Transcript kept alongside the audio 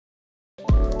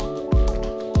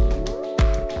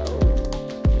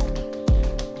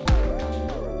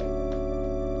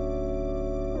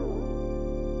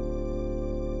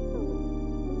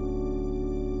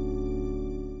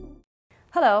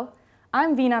Hello,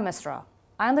 I'm Veena Misra.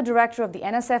 I'm the director of the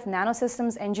NSF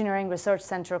Nanosystems Engineering Research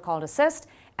Center called ASSIST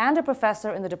and a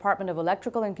professor in the Department of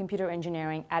Electrical and Computer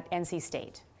Engineering at NC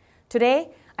State. Today,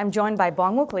 I'm joined by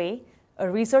Bongmook Lee, a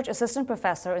research assistant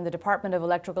professor in the Department of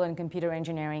Electrical and Computer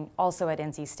Engineering, also at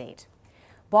NC State.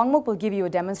 Bongmook will give you a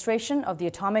demonstration of the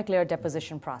atomic layer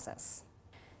deposition process.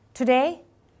 Today,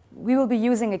 we will be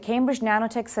using a Cambridge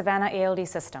Nanotech Savannah ALD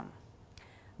system.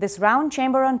 This round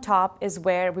chamber on top is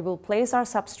where we will place our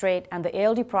substrate and the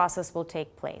ALD process will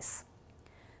take place.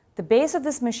 The base of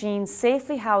this machine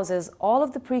safely houses all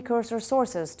of the precursor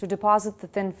sources to deposit the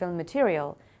thin film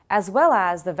material, as well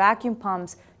as the vacuum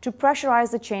pumps to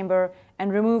pressurize the chamber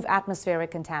and remove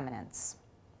atmospheric contaminants.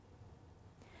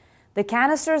 The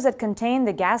canisters that contain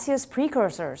the gaseous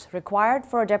precursors required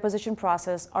for a deposition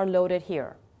process are loaded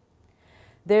here.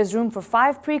 There's room for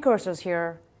 5 precursors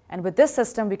here, and with this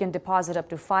system we can deposit up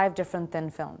to 5 different thin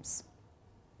films.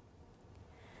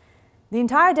 The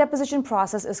entire deposition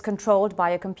process is controlled by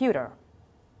a computer.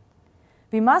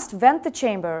 We must vent the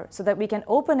chamber so that we can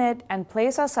open it and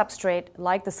place our substrate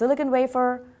like the silicon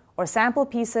wafer or sample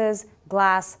pieces,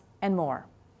 glass, and more.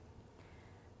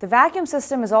 The vacuum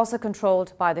system is also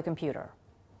controlled by the computer.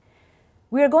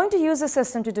 We are going to use the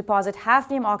system to deposit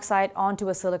hafnium oxide onto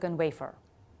a silicon wafer.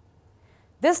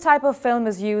 This type of film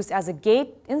is used as a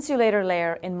gate insulator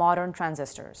layer in modern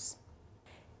transistors.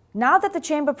 Now that the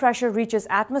chamber pressure reaches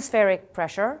atmospheric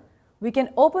pressure, we can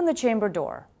open the chamber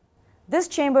door. This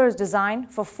chamber is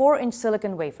designed for 4-inch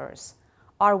silicon wafers.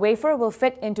 Our wafer will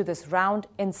fit into this round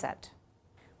inset.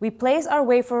 We place our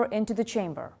wafer into the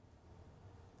chamber.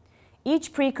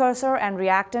 Each precursor and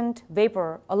reactant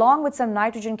vapor, along with some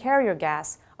nitrogen carrier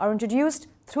gas, are introduced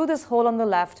through this hole on the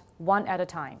left, one at a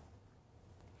time.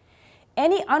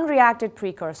 Any unreacted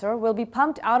precursor will be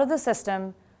pumped out of the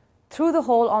system through the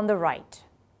hole on the right.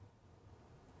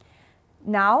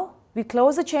 Now, we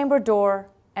close the chamber door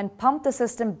and pump the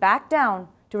system back down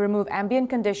to remove ambient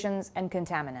conditions and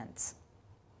contaminants.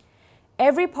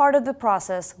 Every part of the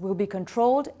process will be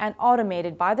controlled and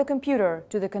automated by the computer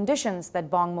to the conditions that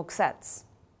Bongmook sets.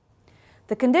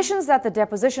 The conditions that the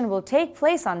deposition will take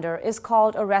place under is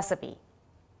called a recipe.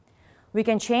 We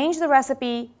can change the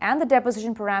recipe and the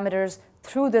deposition parameters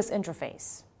through this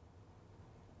interface.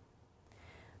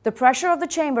 The pressure of the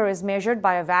chamber is measured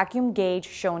by a vacuum gauge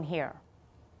shown here.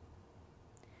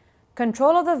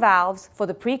 Control of the valves for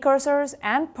the precursors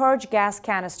and purge gas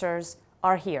canisters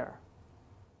are here.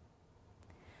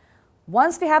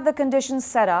 Once we have the conditions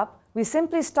set up, we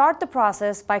simply start the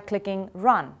process by clicking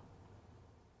Run.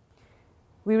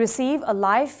 We receive a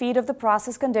live feed of the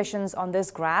process conditions on this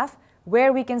graph,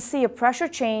 where we can see a pressure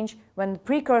change when the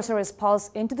precursor is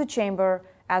pulsed into the chamber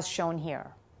as shown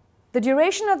here. The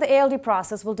duration of the ALD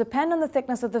process will depend on the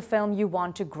thickness of the film you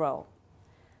want to grow.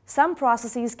 Some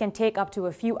processes can take up to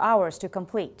a few hours to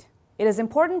complete. It is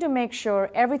important to make sure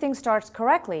everything starts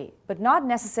correctly, but not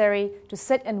necessary to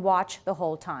sit and watch the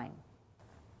whole time.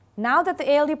 Now that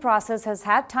the ALD process has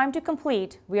had time to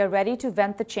complete, we are ready to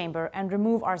vent the chamber and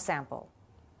remove our sample.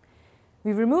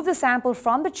 We remove the sample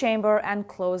from the chamber and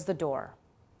close the door.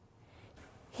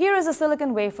 Here is a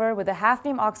silicon wafer with a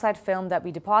hafnium oxide film that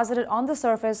we deposited on the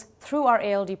surface through our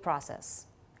ALD process.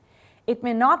 It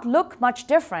may not look much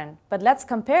different, but let's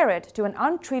compare it to an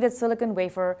untreated silicon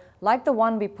wafer like the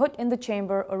one we put in the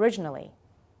chamber originally.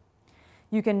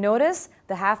 You can notice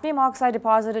the hafnium oxide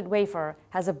deposited wafer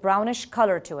has a brownish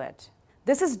color to it.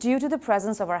 This is due to the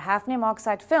presence of our hafnium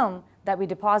oxide film that we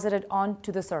deposited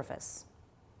onto the surface.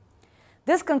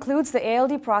 This concludes the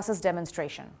ALD process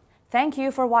demonstration. Thank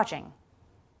you for watching.